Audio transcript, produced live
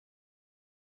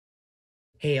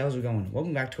Hey, how's it going?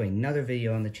 Welcome back to another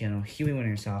video on the channel, Huey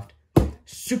Airsoft.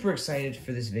 Super excited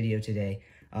for this video today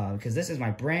because this is my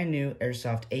brand new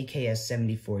Airsoft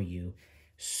AKS-74U.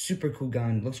 Super cool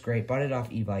gun, looks great, bought it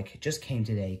off e-bike, just came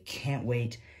today. Can't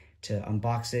wait to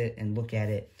unbox it and look at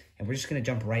it, and we're just going to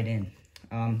jump right in.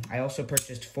 I also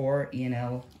purchased 4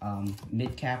 E&L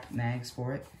mid-cap mags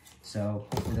for it, so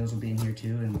hopefully those will be in here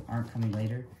too and aren't coming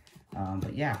later.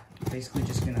 But yeah, basically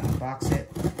just going to unbox it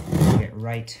and get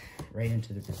right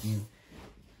into the review.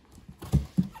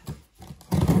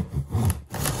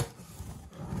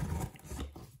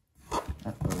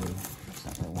 It's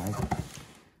not gonna work.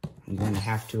 I'm going to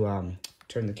have to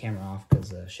turn the camera off because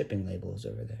the shipping label is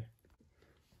over there.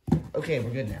 Okay,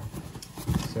 we're good now.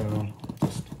 So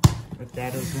just rip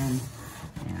that open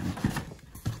and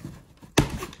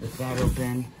rip that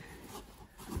open.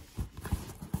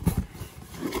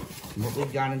 And what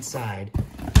we've got inside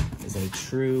is a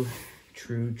true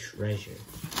treasure.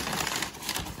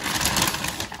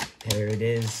 There it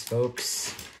is,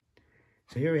 folks.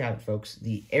 So here we have it, folks.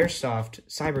 The Airsoft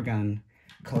Cybergun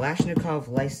Kalashnikov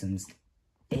licensed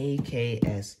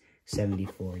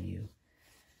AKS-74U.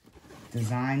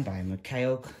 Designed by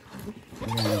Mikhail.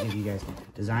 I'm gonna give you guys.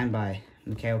 Designed by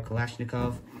Mikhail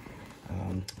Kalashnikov,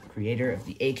 creator of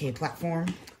the AK platform.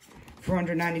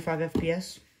 495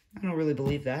 FPS. I don't really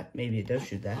believe that. Maybe it does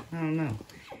shoot that. I don't know.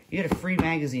 You get a free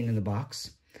magazine in the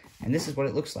box, and this is what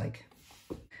it looks like.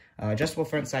 Adjustable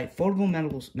front sight, foldable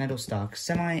metal stock,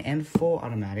 semi and full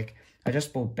automatic,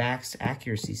 adjustable backs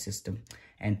accuracy system,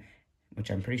 and which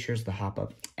I'm pretty sure is the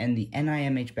hop-up, and the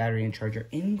NIMH battery and charger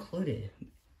included.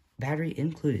 Battery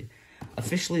included.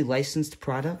 Officially licensed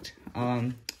product.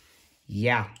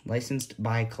 Yeah, licensed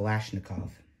by Kalashnikov.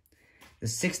 The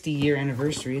 60-year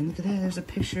anniversary, and look at that, there's a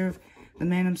picture of the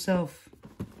man himself.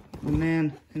 The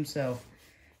man himself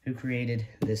who created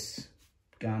this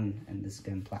gun and this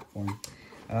gun platform.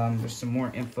 There's some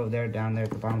more info there down there at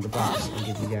the bottom of the box. I'll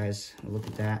give you guys a look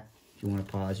at that. If you want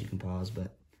to pause, you can pause,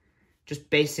 but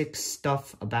just basic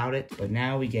stuff about it. But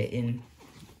now we get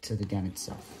into the gun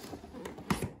itself.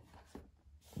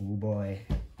 Oh boy.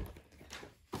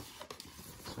 So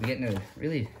we're getting a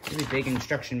really big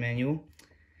instruction manual.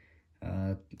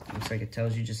 Looks like it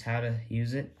tells you just how to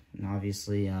use it. And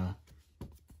obviously,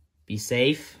 be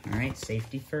safe. All right,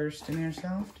 safety first in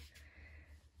Airsoft.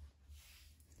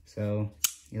 So,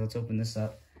 yeah, let's open this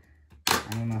up. I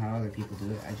don't know how other people do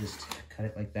it. I just cut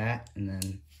it like that and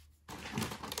then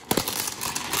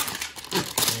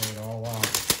pull it all off.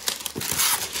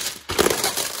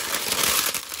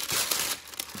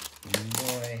 Oh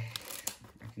boy,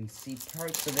 I can see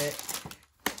parts of it.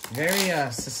 Very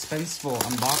suspenseful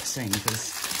unboxing because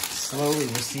slowly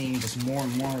we're seeing just more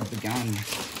and more of the gun.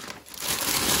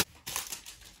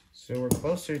 So we're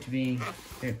closer to being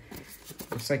here.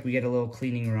 Looks like we get a little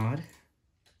cleaning rod.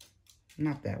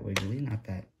 Not that wiggly, not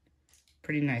that.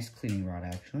 Pretty nice cleaning rod,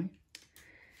 actually.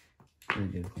 Really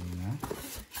good cleaning rod.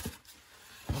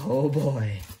 Oh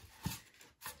boy.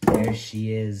 There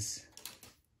she is.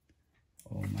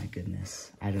 Oh my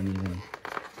goodness. I don't even.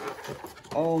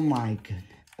 Oh my goodness.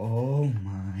 Oh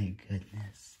my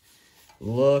goodness.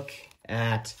 Look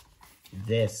at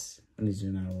this. Let me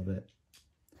zoom out a little bit.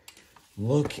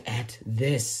 Look at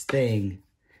this thing.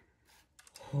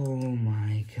 Oh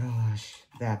my gosh.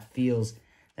 That is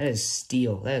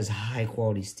steel. That is high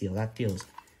quality steel. That feels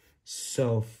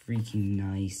so freaking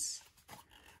nice.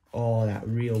 Oh, that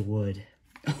real wood.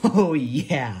 Oh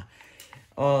yeah.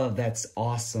 Oh, that's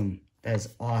awesome. That is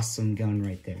awesome gun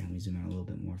right there. Let me zoom out a little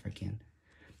bit more if I can.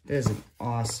 That is an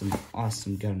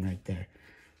awesome gun right there.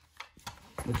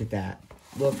 Look at that.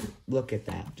 Look at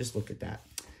that. Just look at that.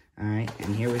 All right,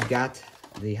 and here we've got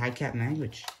the high cap mag,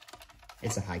 which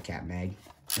it's a high cap mag.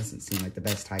 Doesn't seem like the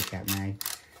best high cap mag,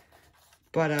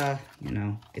 but you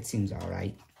know, it seems all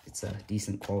right. It's a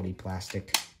decent quality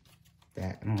plastic.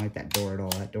 That I don't like that door at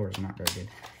all. That door is not very good.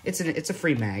 It's a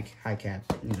free mag, high cap.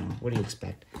 You know, what do you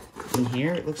expect? In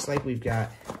here, it looks like we've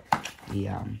got the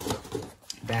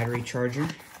battery charger.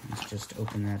 Let's just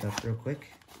open that up real quick.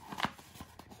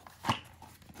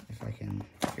 If I can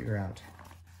figure out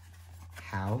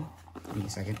how. Give me a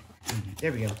second.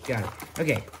 There we go. Got it.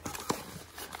 Okay.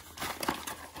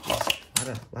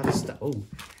 A lot of stuff. Oh,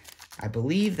 I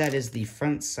believe that is the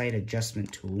front sight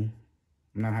adjustment tool.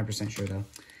 I'm not 100% sure though.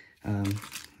 I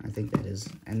think that is.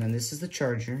 And then this is the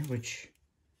charger, which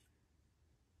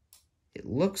it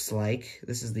looks like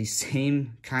this is the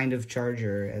same kind of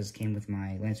charger as came with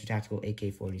my Lancer Tactical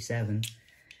AK-47.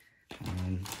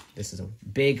 This is a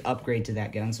big upgrade to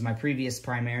that gun. So my previous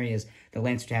primary is the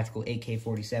Lancer Tactical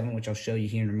AK-47, which I'll show you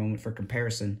here in a moment for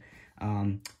comparison.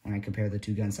 when I compare the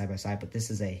two guns side by side, but this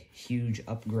is a huge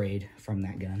upgrade from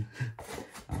that gun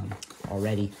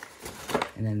already.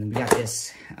 And then we got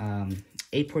this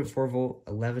 8.4 volt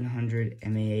 1100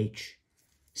 mAh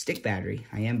stick battery.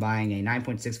 I am buying a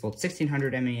 9.6 volt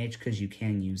 1600 mAh because you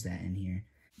can use that in here.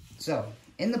 So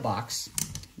in the box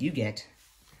you get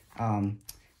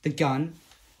the gun,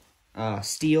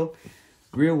 steel,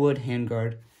 rear wood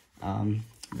handguard,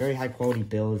 very high quality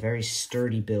build, very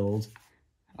sturdy build.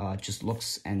 Just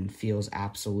looks and feels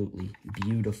absolutely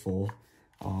beautiful.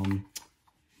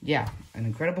 Yeah, an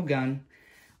incredible gun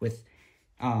with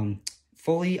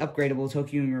fully upgradable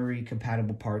Tokyo Marui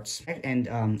compatible parts. And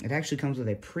it actually comes with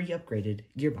a pre-upgraded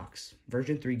gearbox,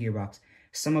 version 3 gearbox.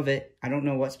 Some of it, I don't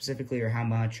know what specifically or how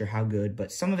much or how good,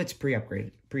 but some of it's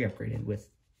pre-upgraded with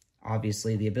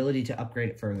obviously the ability to upgrade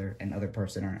it further and other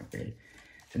parts that aren't upgraded.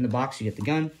 In the box, you get the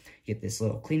gun, you get this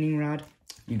little cleaning rod,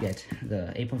 you get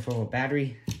the 8.4 volt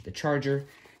battery, the charger,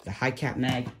 the high cap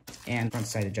mag, and front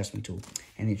side adjustment tool,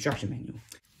 and the instruction manual.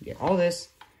 You get all this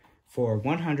for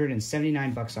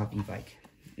 179 bucks off e-bike.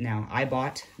 Now, I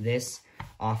bought this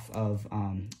off of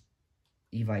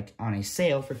e-bike on a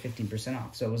sale for 15%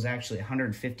 off. So it was actually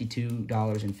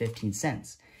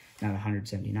 $152.15, not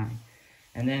 $179.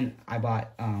 And then I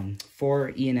bought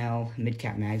 4 E&L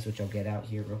mid-cap mags, which I'll get out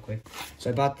here real quick. So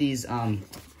I bought these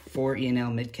 4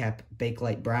 E&L mid-cap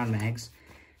Bakelite brown mags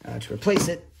to replace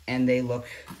it, and they look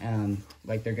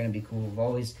like they're going to be cool. I've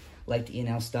always liked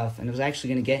E&L stuff, and I was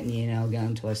actually going to get an E&L gun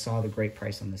until I saw the great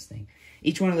price on this thing.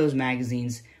 Each one of those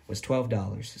magazines was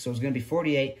 $12, so it was going to be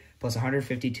 $48 plus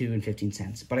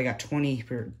 $152.15. But I got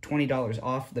 $20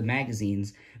 off the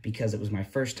magazines because it was my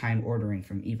first time ordering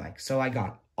from e-bike. So I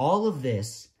got all of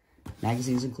this,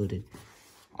 magazines included.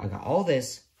 I got all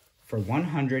this for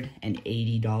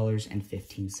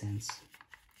 $180.15.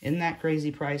 Isn't that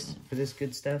crazy price for this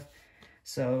good stuff?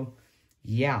 So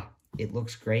yeah, it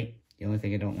looks great. The only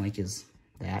thing I don't like is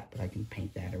that, but I can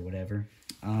paint that or whatever.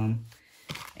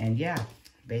 And yeah,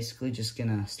 basically just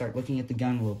gonna start looking at the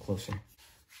gun a little closer.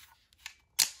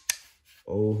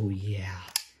 Oh yeah,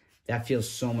 that feels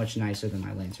so much nicer than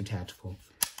my Lancer Tactical.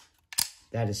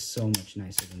 That is so much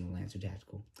nicer than the Lancer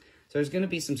Tactical. So there's gonna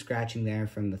be some scratching there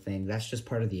from the thing. That's just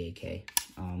part of the AK.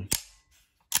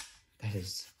 That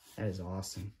is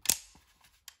awesome.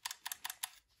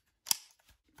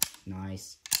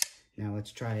 Nice. Now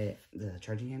let's try the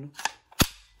charging handle.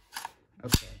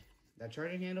 Okay, that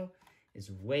charging handle is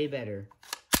way better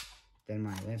than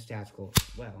my Lancer Tactical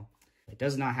as well. It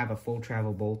does not have a full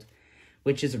travel bolt,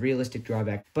 which is a realistic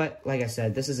drawback. But like I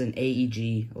said, this is an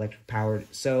AEG electric powered,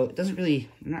 so it doesn't really,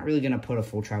 I'm not really gonna put a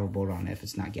full travel bolt on it if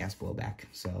it's not gas blowback.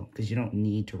 So, because you don't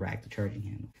need to rack the charging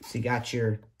handle. So you got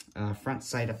your front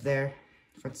sight up there.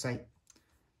 Front sight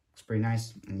looks pretty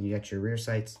nice, and you got your rear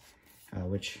sights.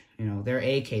 Which, you know, they're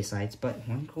AK sights, but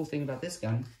one cool thing about this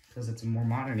gun, because it's a more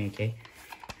modern AK, you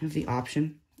have the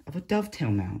option of a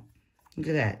dovetail mount. Look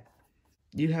at that.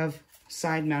 You have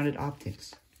side-mounted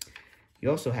optics. You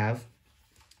also have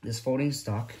this folding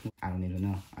stock. I don't even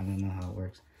know. I don't know how it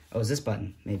works. Oh, is this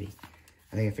button? Maybe.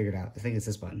 I think I figured it out. I think it's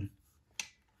this button.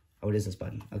 Oh, it is this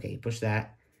button. Okay, you push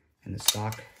that, and the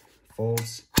stock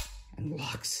folds and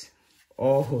locks.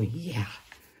 Oh, yeah.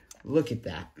 Look at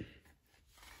that.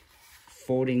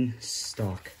 Folding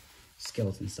stock,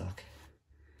 skeleton stock.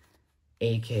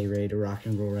 AK ready to rock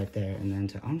and roll right there. And then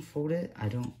to unfold it, I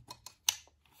don't,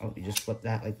 oh, you just flip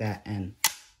that like that and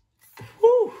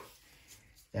whoo,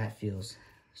 that feels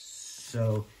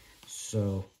so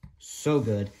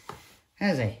good.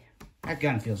 That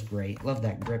gun feels great. Love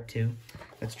that grip too.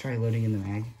 Let's try loading in the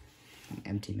mag. An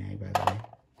empty mag, by the way.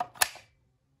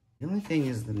 The only thing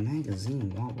is the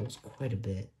magazine wobbles quite a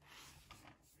bit.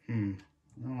 I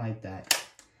don't like that.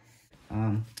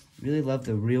 Really love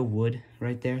the real wood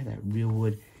right there. That real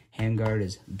wood handguard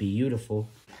is beautiful.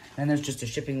 And there's just a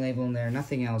shipping label in there.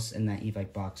 Nothing else in that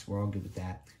e-bike box. We're all good with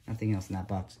that. Nothing else in that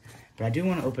box. But I do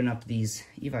want to open up these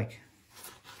e-bike.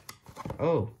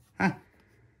 Oh, huh.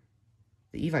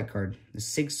 The e-bike card. The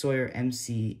Sig Sauer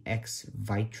MCX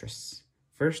Vitrus.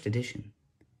 First edition.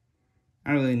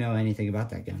 I don't really know anything about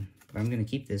that gun. But I'm going to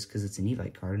keep this because it's an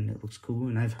e-bike card and it looks cool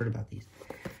and I've heard about these.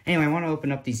 Anyway, I want to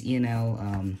open up these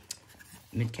E&L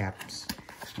mid-caps.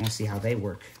 I want to see how they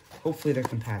work. Hopefully they're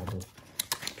compatible.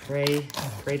 Pray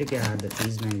to God that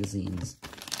these magazines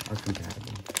are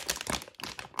compatible.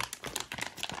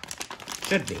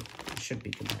 Should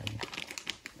be compatible.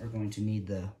 We're going to need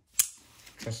the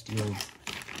trusty old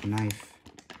knife.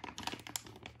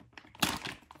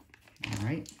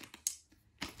 Alright.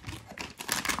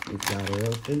 We've got her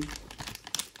open.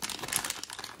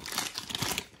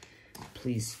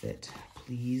 Please fit.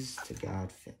 Please to God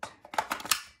fit.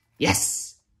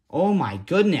 Yes! Oh my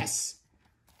goodness!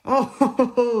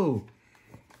 Oh,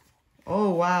 oh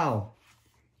wow.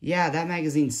 Yeah, that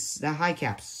that high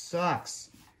cap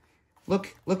sucks.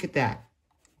 Look at that.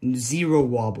 0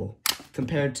 wobble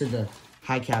compared to the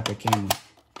high cap it came with.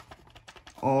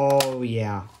 Oh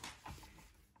yeah.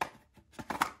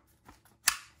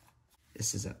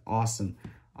 This is an awesome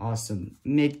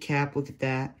mid cap. Look at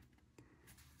that.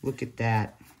 Look at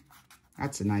that.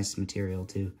 That's a nice material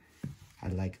too. I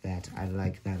like that. I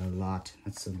like that a lot.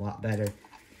 That's a lot better.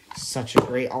 Such a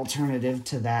great alternative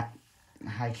to that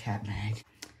high cap mag.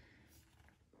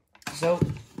 So,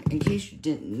 in case you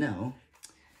didn't know,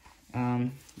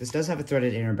 this does have a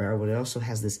threaded inner barrel, but it also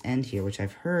has this end here, which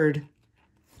I've heard you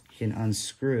can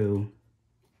unscrew.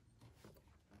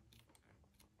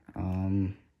 Yeah,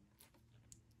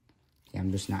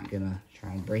 I'm just not gonna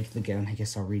try and break the gun. I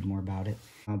guess I'll read more about it.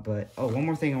 One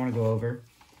more thing I want to go over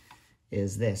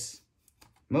is this.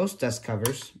 Most dust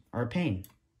covers are a pain.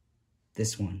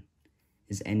 This one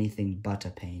is anything but a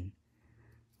pain.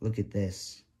 Look at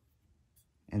this.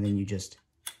 And then you just...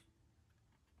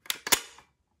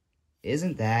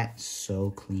 Isn't that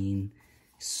so clean?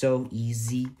 So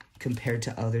easy compared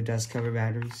to other dust cover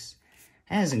batteries?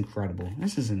 That is incredible.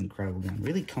 This is an incredible gun.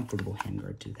 Really comfortable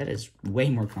handguard too. That is way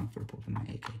more comfortable than my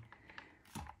AK.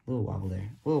 A little wobble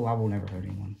there. A little wobble never hurt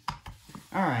anyone.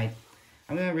 Alright.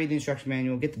 I'm going to read the instruction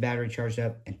manual, get the battery charged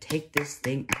up, and take this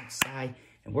thing outside,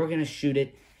 and we're going to shoot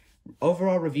it.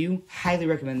 Overall review, highly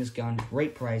recommend this gun.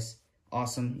 Great price.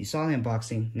 Awesome. You saw the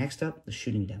unboxing. Next up, the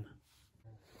shooting demo.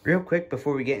 Real quick,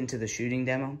 before we get into the shooting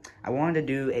demo, I wanted to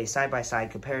do a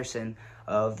side-by-side comparison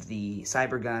of the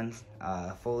Cybergun,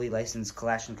 fully licensed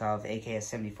Kalashnikov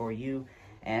AKS-74U,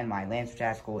 and my Lancer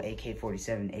Tactical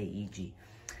AK-47 AEG.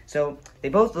 So, they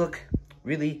both look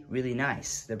really, really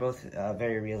nice. They're both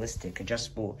very realistic.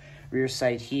 Adjustable rear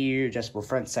sight here, adjustable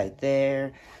front sight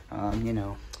there. You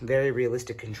know, very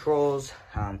realistic controls.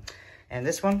 And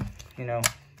this one, you know,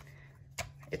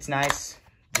 it's nice.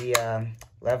 The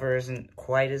lever isn't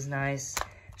quite as nice.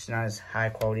 It's not as high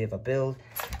quality of a build.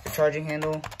 The charging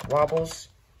handle wobbles.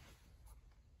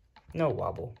 No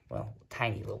wobble. Well,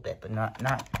 tiny little bit, but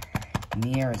not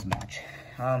near as much.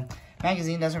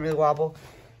 Magazine doesn't really wobble.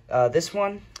 This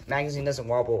one, magazine doesn't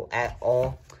wobble at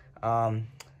all.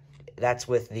 That's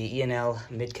with the E&L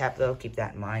mid cap though. Keep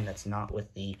that in mind. That's not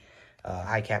with the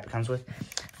high cap it comes with.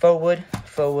 Faux wood,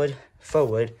 faux wood,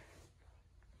 faux wood.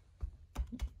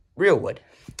 Real wood.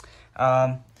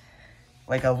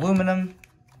 Like aluminum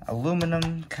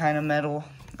kind of metal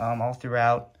all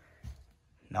throughout.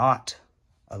 Not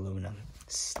aluminum,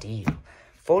 steel.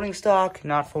 Folding stock,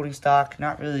 not folding stock.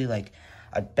 Not really like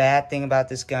a bad thing about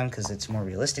this gun because it's more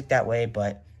realistic that way,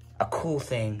 but a cool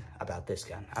thing about this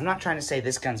gun. I'm not trying to say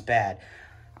this gun's bad.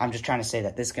 I'm just trying to say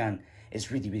that this gun is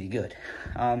really, really good.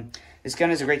 This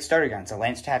gun is a great starter gun. It's a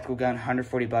Lancer Tactical gun,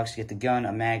 140 bucks to get the gun,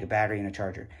 a mag, a battery, and a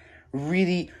charger.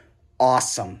 Really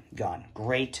awesome gun.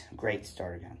 Great, great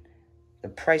starter gun. The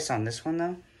price on this one,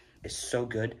 though, is so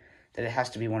good that it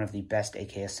has to be one of the best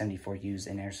AKS-74Us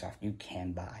in Airsoft you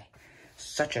can buy.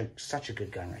 Such a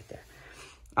good gun right there.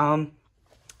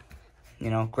 You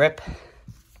know, grip,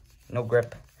 no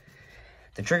grip.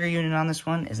 The trigger unit on this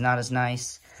one is not as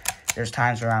nice. There's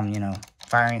times where I'm, you know,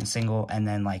 firing it single, and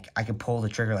then, like, I could pull the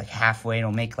trigger, like, halfway.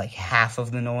 It'll make, like, half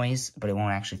of the noise, but it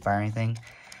won't actually fire anything.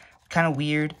 Kind of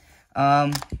weird.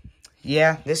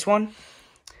 Yeah, this one,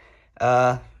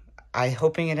 I'm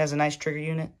hoping it has a nice trigger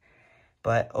unit,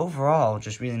 but overall,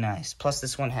 just really nice. Plus,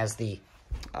 this one has the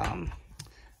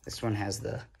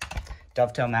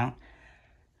dovetail mount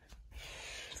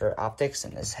for optics,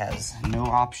 and this has no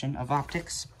option of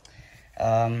optics.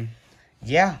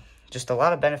 Yeah, just a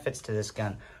lot of benefits to this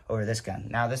gun over this gun.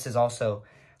 Now, this is also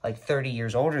like 30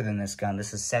 years older than this gun.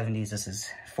 This is 70s, this is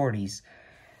 40s.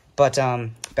 But,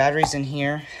 battery's in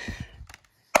here.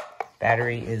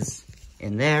 Battery is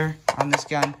in there on this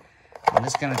gun. On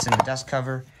this gun, it's in the dust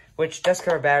cover, which dust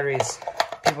cover batteries,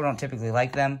 people don't typically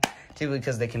like them, typically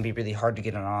because they can be really hard to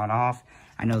get on and off.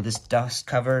 I know this dust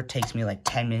cover takes me like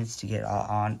 10 minutes to get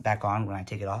back on when I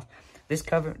take it off.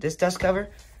 This dust cover,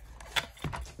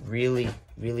 really,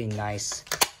 really nice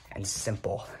and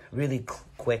simple. Really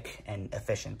quick and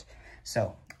efficient.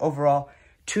 So, overall,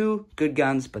 2 good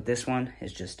guns, but this one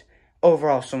is just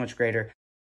overall so much greater.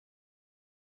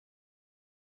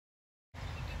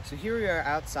 So here we are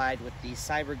outside with the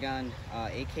Cybergun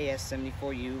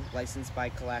AKS-74U, licensed by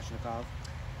Kalashnikov,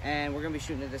 and we're going to be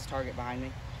shooting at this target behind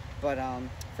me. But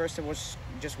first I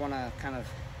just want to kind of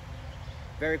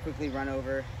very quickly run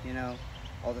over, you know,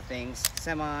 all the things.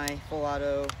 Semi, full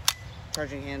auto,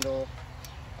 charging handle,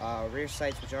 rear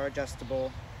sights which are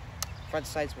adjustable, front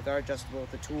sights with are adjustable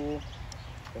with the tool.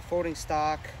 The folding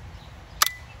stock,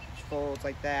 which folds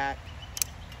like that.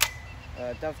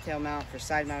 Dovetail mount for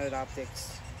side mounted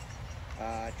optics.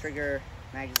 Trigger,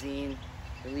 magazine,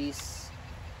 release.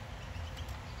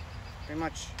 Pretty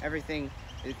much everything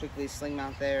really quickly. Sling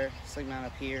mount there, sling mount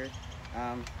up here.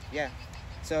 Yeah,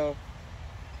 so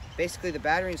basically the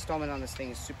battery installment on this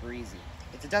thing is super easy.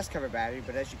 It's a dust cover battery,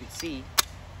 but as you can see,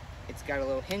 it's got a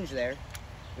little hinge there,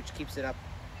 which keeps it up.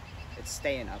 It's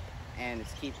staying up, and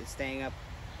it's staying up,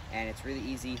 and it's really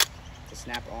easy to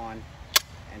snap on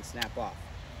and snap off.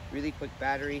 Really quick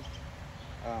battery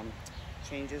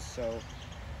changes. So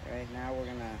right now we're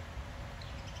gonna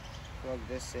plug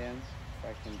this in. If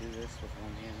I can do this with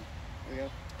one hand. There we go.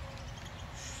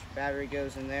 Battery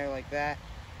goes in there like that.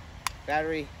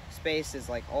 Battery space is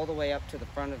like all the way up to the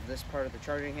front of this part of the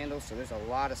charging handle, so there's a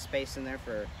lot of space in there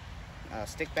for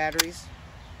stick batteries,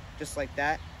 just like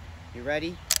that. You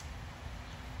ready?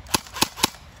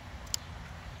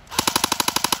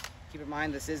 Keep in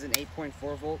mind this is an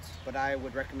 8.4 volts, but I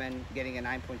would recommend getting a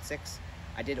 9.6.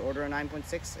 I did order a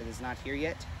 9.6. It is not here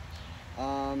yet.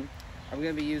 I'm going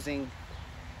to be using,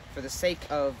 for the sake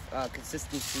of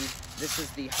consistency, this is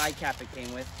the high cap it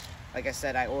came with. Like I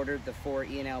said, I ordered the 4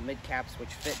 E&L mid caps, which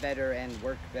fit better and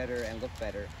work better and look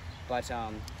better. But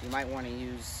you might want to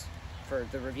use, for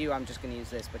the review, I'm just going to use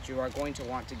this. But you are going to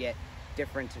want to get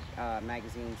different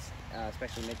magazines,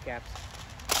 especially mid caps.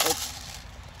 Oops.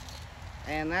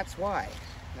 And that's why.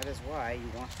 That is why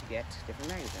you want to get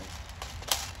different magazines.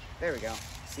 There we go.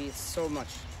 See, it's so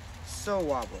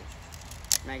wobbly.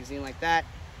 Magazine like that.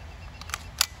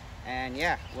 And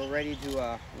yeah, we're ready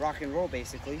to rock and roll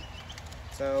basically.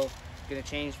 So, gonna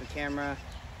change the camera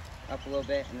up a little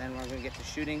bit, and then we're gonna get to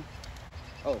shooting.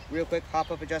 Oh, real quick,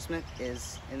 hop-up adjustment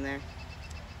is in there.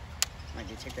 Might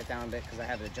need to take that down a bit because I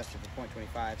have it adjusted for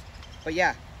 0.25. But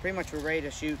yeah, pretty much we're ready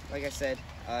to shoot. Like I said,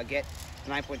 get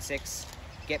 9.6,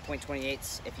 get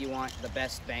 0.28s if you want the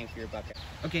best bang for your buck.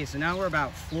 Okay, so now we're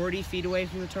about 40 feet away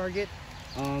from the target,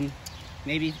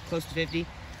 maybe close to 50.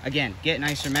 Again, get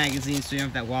nicer magazines so you don't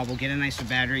have that wobble, get a nicer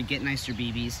battery, get nicer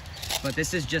BBs. But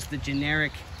this is just the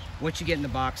generic, what you get in the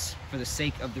box for the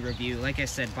sake of the review. Like I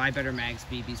said, buy better mags,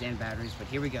 BBs, and batteries. But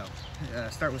here we go.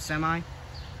 Start with semi.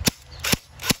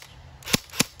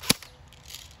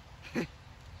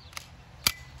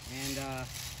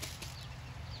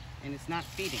 And it's not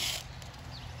feeding.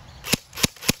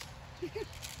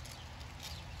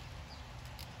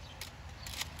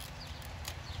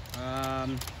 I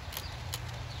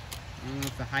don't know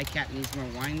if the high cap needs more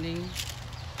winding.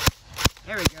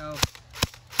 There we go.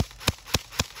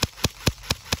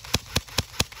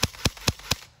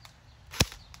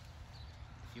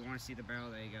 If you want to see the barrel,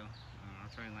 there you go. I'll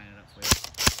try and line it up for you.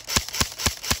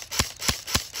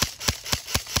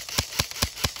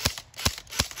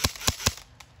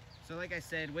 So like I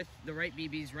said, with the right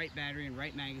BBs, right battery, and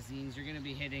right magazines, you're going to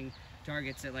be hitting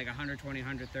targets at like 120,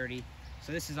 130.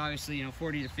 So this is obviously, you know,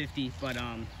 40 to 50, but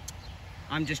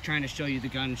I'm just trying to show you the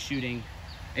gun shooting.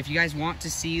 If you guys want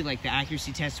to see like the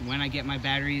accuracy test when I get my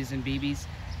batteries and BBs,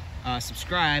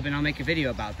 subscribe and I'll make a video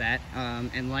about that,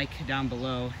 and like down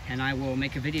below, and I will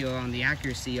make a video on the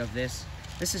accuracy of this.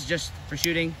 This is just for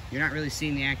shooting. You're not really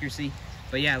seeing the accuracy,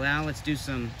 but yeah, now let's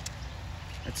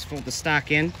fold the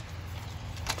stock in.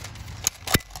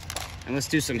 And let's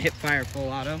do some hip fire full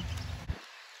auto.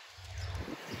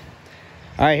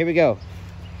 All right, here we go.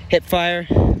 Hip fire,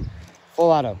 full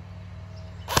auto.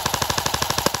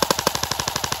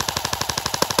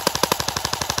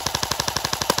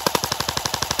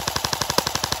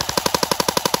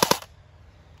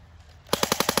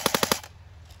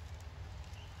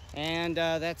 And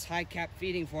that's high cap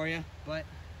feeding for you, but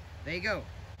there you go.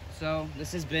 So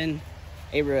this has been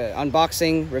a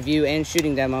unboxing, review, and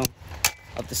shooting demo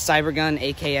of the Cybergun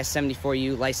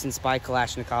AKS-74U, licensed by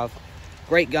Kalashnikov.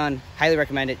 Great gun, highly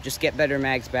recommend it. Just get better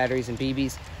mags, batteries, and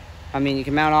BBs. I mean, you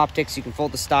can mount optics, you can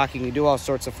fold the stock, you can do all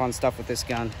sorts of fun stuff with this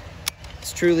gun.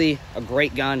 It's truly a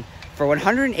great gun for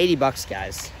 180 bucks,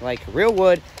 guys. Like real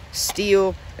wood,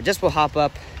 steel, adjustable hop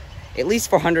up, at least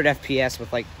 400 FPS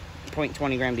with like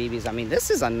 0.20 gram BBs. I mean,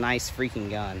 this is a nice freaking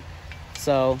gun.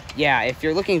 So yeah, if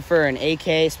you're looking for an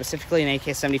AK, specifically an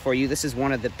AK-74U, this is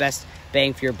one of the best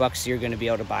bang for your bucks you're going to be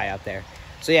able to buy out there.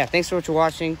 So yeah, thanks so much for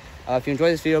watching. If you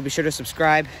enjoyed this video, be sure to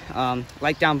subscribe,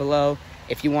 like down below.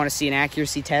 If you want to see an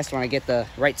accuracy test when I get the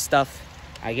right stuff,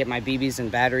 I get my BBs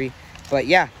and battery. But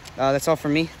yeah, that's all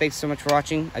from me. Thanks so much for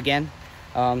watching again,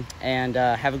 and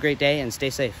have a great day and stay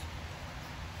safe.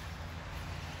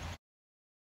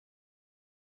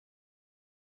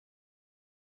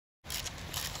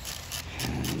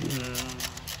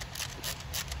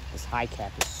 High high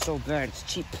cap is so bad. It's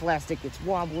cheap plastic, it's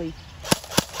wobbly.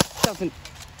 Doesn't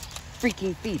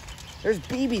freaking feed. There's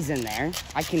babies in there.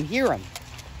 I can hear them.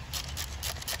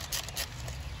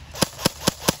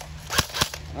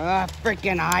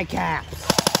 Freaking high caps.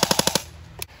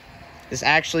 This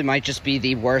actually might just be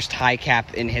the worst high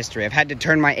cap in history. I've had to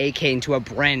turn my AK into a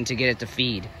Bren to get it to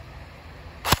feed.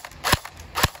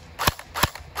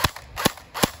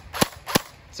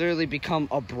 It's literally become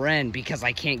a Bren because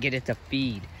I can't get it to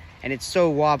feed. And it's so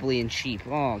wobbly and cheap.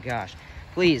 Oh gosh.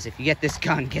 Please, if you get this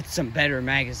gun, get some better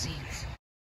magazines.